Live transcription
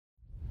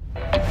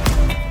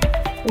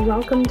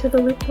Welcome to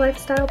the Loop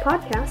Lifestyle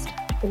Podcast,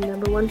 the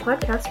 #1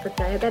 podcast for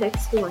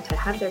diabetics who want to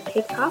have their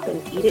cake pop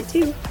and eat it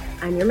too.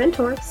 I'm your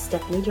mentor,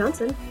 Stephanie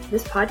Johnson.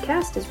 This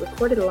podcast is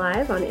recorded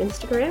live on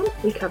Instagram.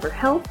 We cover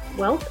health,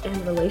 wealth, and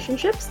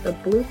relationships, the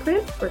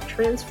blueprint for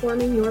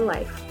transforming your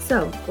life.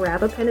 So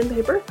grab a pen and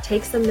paper,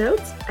 take some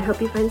notes. I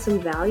hope you find some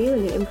value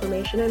in the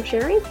information I'm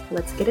sharing.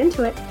 Let's get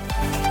into it.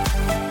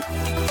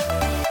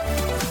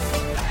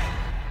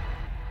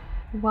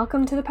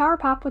 Welcome to the Power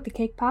Pop with the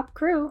Cake Pop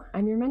crew.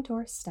 I'm your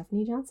mentor,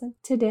 Stephanie Johnson.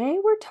 Today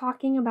we're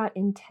talking about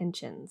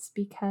intentions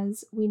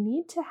because we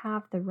need to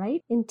have the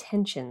right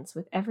intentions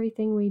with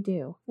everything we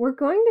do. We're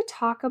going to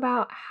talk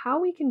about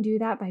how we can do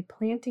that by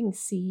planting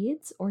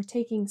seeds or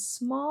taking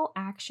small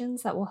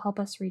actions that will help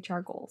us reach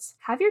our goals.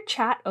 Have your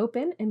chat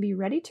open and be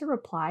ready to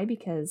reply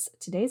because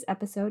today's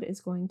episode is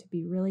going to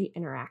be really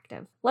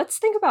interactive. Let's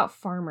think about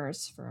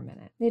farmers for a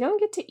minute. They don't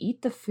get to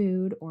eat the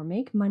food or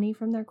make money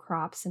from their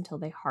crops until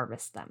they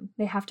harvest them.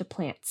 They have to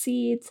plant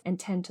seeds and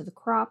tend to the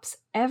crops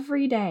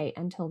every day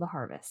until the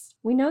harvest.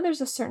 We know there's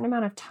a certain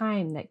amount of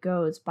time that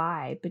goes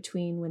by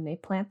between when they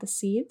plant the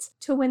seeds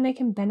to when they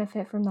can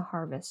benefit from the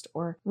harvest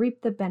or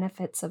reap the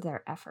benefits of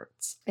their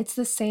efforts. It's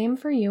the same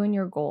for you and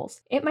your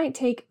goals. It might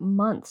take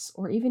months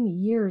or even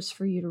years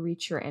for you to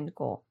reach your end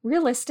goal.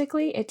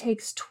 Realistically, it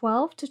takes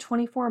 12 to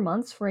 24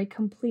 months for a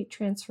complete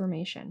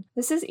transformation.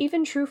 This is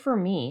even true for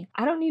me.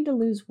 I don't need to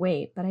lose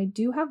weight, but I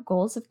do have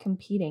goals of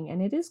competing,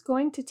 and it is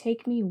going to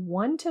take me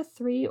 1 to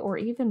 3 or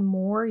even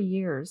more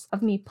years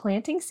of me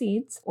planting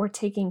seeds or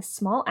taking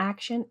small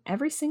action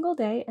every single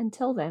day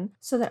until then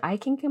so that I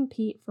can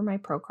compete for my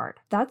pro card.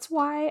 That's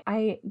why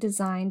I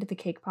designed the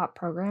Cake Pop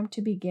program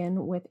to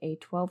begin with a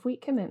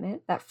 12-week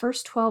commitment. That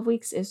first 12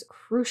 weeks is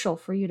crucial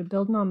for you to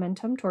build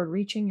momentum toward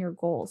reaching your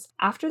goals.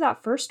 After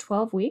that first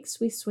 12 weeks,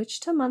 we switch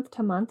to month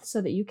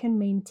so that you can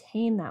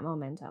maintain that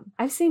momentum.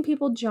 I've seen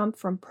people jump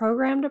from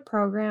program to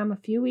program, a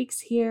few weeks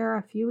here,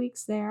 a few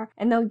weeks there,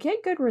 and they'll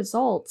get good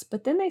results,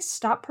 but then they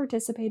stop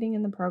participating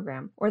in the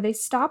program, or they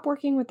stop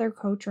working with their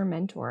coach or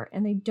mentor,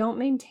 and they don't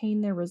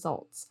maintain their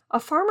results. A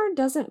farmer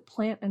doesn't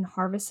plant and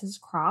harvest his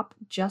crop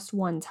just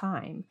one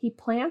time. He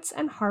plants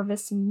and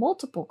harvests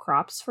multiple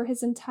crops for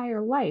his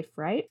entire life,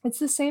 right? It's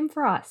the same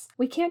for us.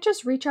 We can't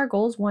just reach our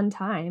goals one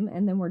time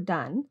and then we're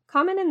done.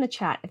 Comment in the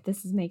chat if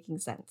this is making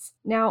sense.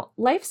 Now,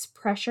 life's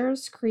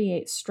pressures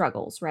create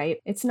struggles, right?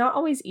 It's not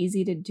always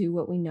easy to do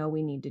what we know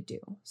we need to do.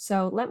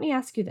 So let me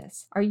ask you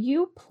this. Are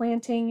you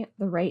planting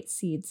the right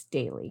seeds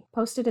daily?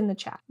 Post it in the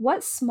chat.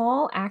 What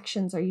small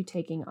actions are you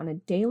taking on a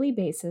daily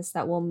basis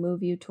that will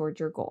move you toward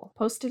your goal?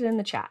 Post it in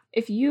the chat.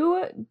 If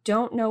you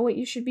don't know what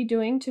you should be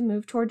doing to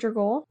move toward your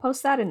goal,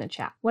 post that in the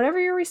chat. Whatever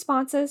your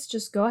response is,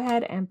 just go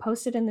ahead and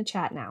post it in the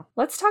chat now.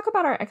 Let's talk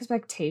about our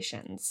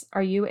expectations.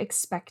 Are you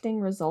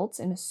expecting results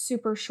in a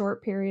super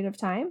short period of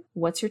time?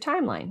 What's your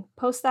timeline?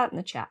 Post that in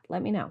the chat.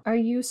 Let me know. Are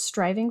you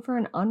striving for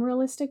an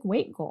unrealistic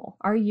weight goal?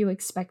 Are you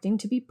expecting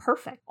to be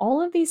perfect?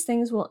 All of these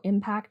things will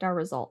impact our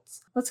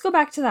results. Let's go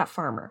back to that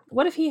farmer.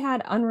 What if he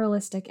had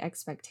unrealistic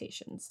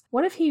expectations?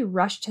 What if he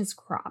rushed his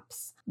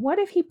crops? What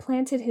if he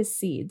planted his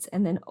seeds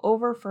and then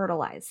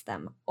over-fertilized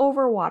them,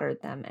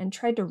 overwatered them, and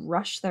tried to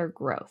rush their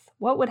growth?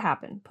 What would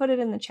happen? Put it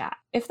in the chat.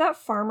 If that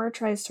farmer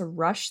tries to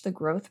rush the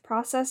growth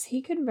process,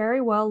 he could very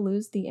well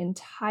lose the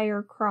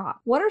entire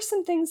crop. What are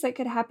some things that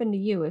could happen to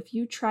you if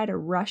you try to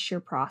rush your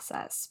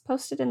process?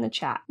 Post it in the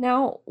chat.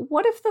 Now,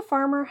 what if the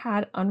farmer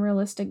had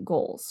unrealistic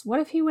goals? What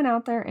if he went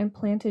out there and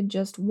planted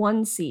just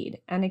one seed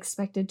and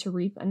expected to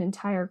reap an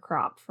entire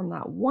crop from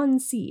that one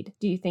seed?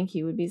 Do you think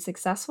he would be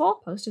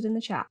successful? Post it in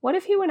the chat. What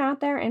if he went out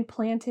there and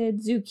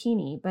planted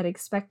zucchini but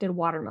expected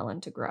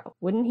watermelon to grow?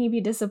 Wouldn't he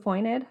be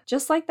disappointed?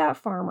 Just like that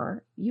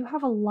farmer, you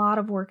have a lot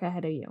of work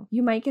ahead of you.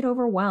 You might get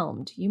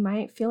overwhelmed. You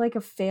might feel like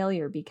a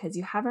failure because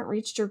you haven't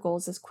reached your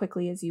goals as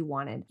quickly as you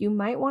wanted. You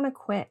might want to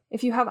quit.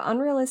 If you have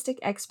unrealistic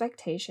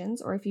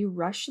expectations or if you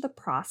rush the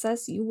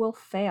process, you will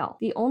fail.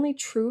 The only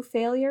true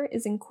failure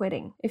is in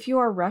quitting. If you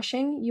are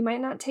rushing, you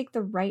might not take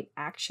the right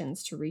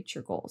actions to reach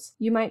your goals.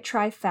 You might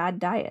try fad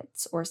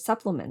diets or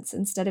supplements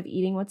instead of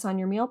eating what's on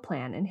your meal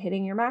plan and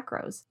hitting your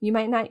macros. You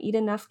might not eat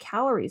enough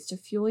calories to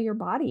fuel your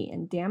body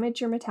and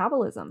damage your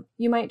metabolism.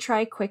 You might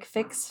try quick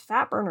fix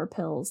fat burner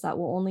pills that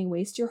will only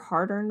waste your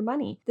hard-earned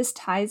money. This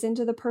ties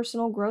into the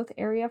personal growth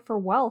area for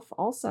wealth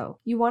also.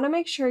 You want to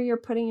make sure you're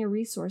putting your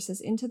resources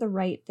into the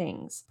right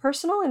things.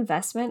 Personal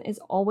investment is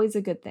always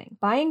a good thing.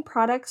 Buying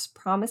products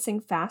promising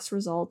fast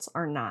results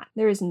are not.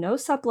 There is no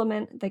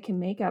supplement that can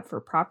make up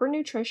for proper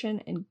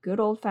nutrition and good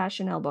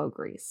old-fashioned elbow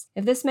grease.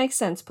 If this makes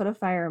sense, put a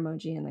fire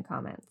emoji in the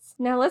comments.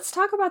 Now let's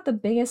talk about the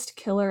biggest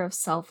killer of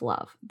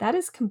self-love. That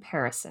is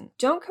comparison.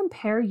 Don't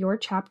compare your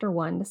chapter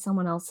 1 to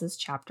someone else's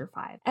chapter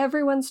 5.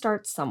 Everyone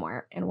starts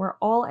somewhere, and we're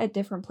all at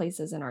different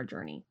places in our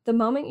journey. The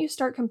moment you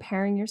start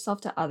comparing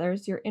yourself to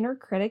others, your inner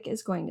critic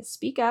is going to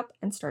speak up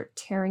and start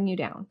tearing you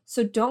down.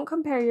 So don't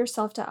compare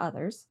yourself to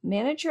others,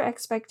 manage your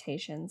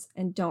expectations,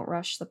 and don't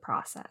rush the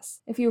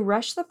process. If you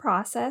rush the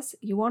process,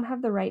 you won't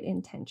have the right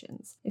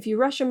intentions. If you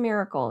rush a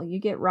miracle, you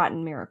get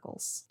rotten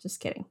miracles. Just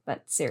kidding,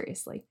 but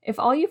seriously. If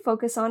all you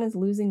focus on is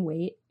losing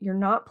weight, You're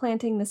not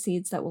planting the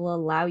seeds that will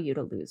allow you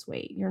to lose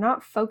weight. You're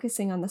not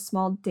focusing on the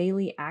small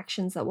daily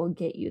actions that will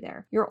get you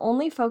there. You're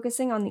only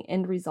focusing on the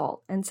end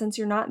result. And since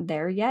you're not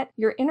there yet,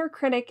 your inner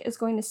critic is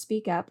going to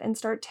speak up and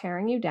start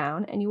tearing you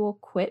down, and you will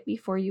quit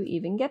before you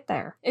even get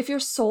there. If you're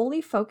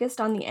solely focused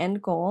on the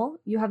end goal,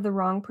 you have the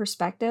wrong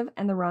perspective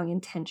and the wrong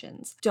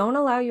intentions. Don't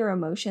allow your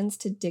emotions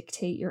to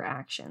dictate your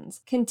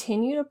actions.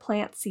 Continue to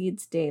plant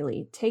seeds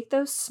daily. Take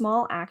those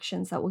small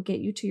actions that will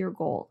get you to your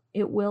goal.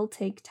 It will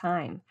take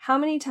time. How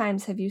many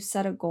times have you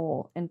set a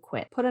goal and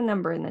quit? Put a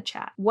number in the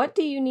chat. What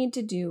do you need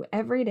to do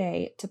every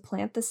day to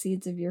plant the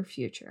seeds of your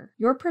future?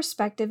 Your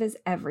perspective is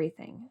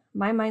everything.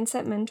 My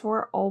mindset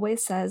mentor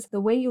always says the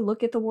way you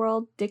look at the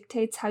world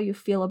dictates how you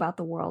feel about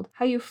the world.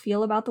 How you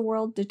feel about the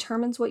world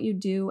determines what you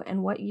do,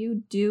 and what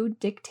you do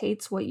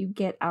dictates what you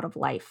get out of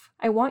life.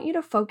 I want you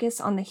to focus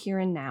on the here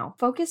and now.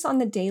 Focus on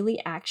the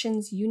daily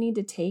actions you need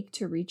to take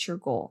to reach your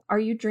goal. Are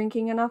you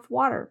drinking enough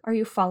water? Are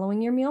you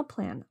following your meal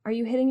plan? Are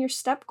you hitting your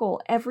step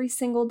goal every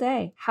single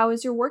day? How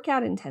is your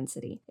workout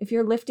intensity? If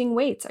you're lifting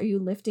weights, are you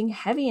lifting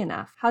heavy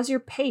enough? How's your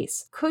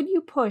pace? Could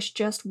you push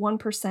just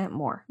 1%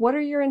 more? What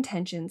are your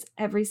intentions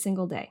every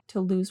single day? To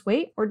lose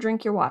weight or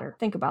drink your water?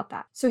 Think about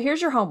that. So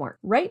here's your homework.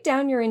 Write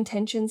down your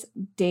intentions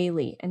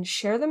daily and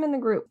share them in the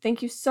group.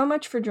 Thank you so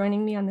much for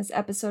joining me on this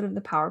episode of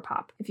the Power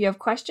Pop. If you have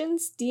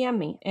questions, DM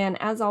me. And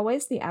as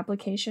always, the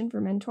application for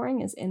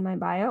mentoring is in my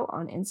bio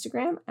on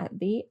Instagram at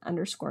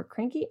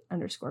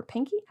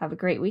the_cranky_pinky. Have a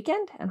great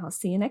weekend, and I'll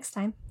see you next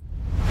time.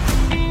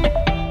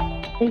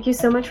 Thank you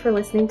so much for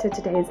listening to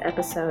today's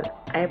episode.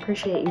 I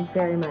appreciate you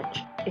very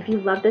much. If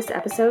you love this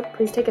episode,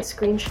 please take a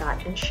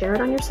screenshot and share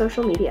it on your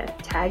social media.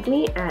 Tag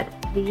me at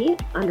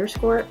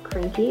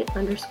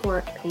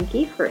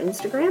the_cranky_pinky for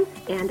Instagram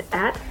and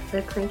at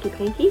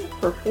 @thecrankypanky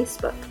for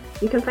Facebook.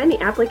 You can find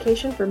the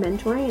application for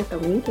mentoring at the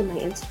link in my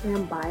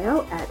Instagram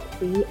bio at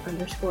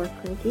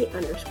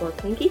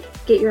the_cranky_pinky.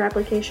 Get your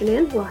application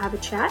in, we'll have a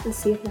chat and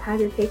see if the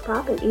Have Your Cake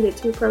Pop and Eat It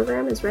Too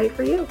program is right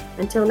for you.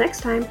 Until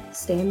next time,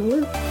 stay in the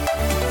loop.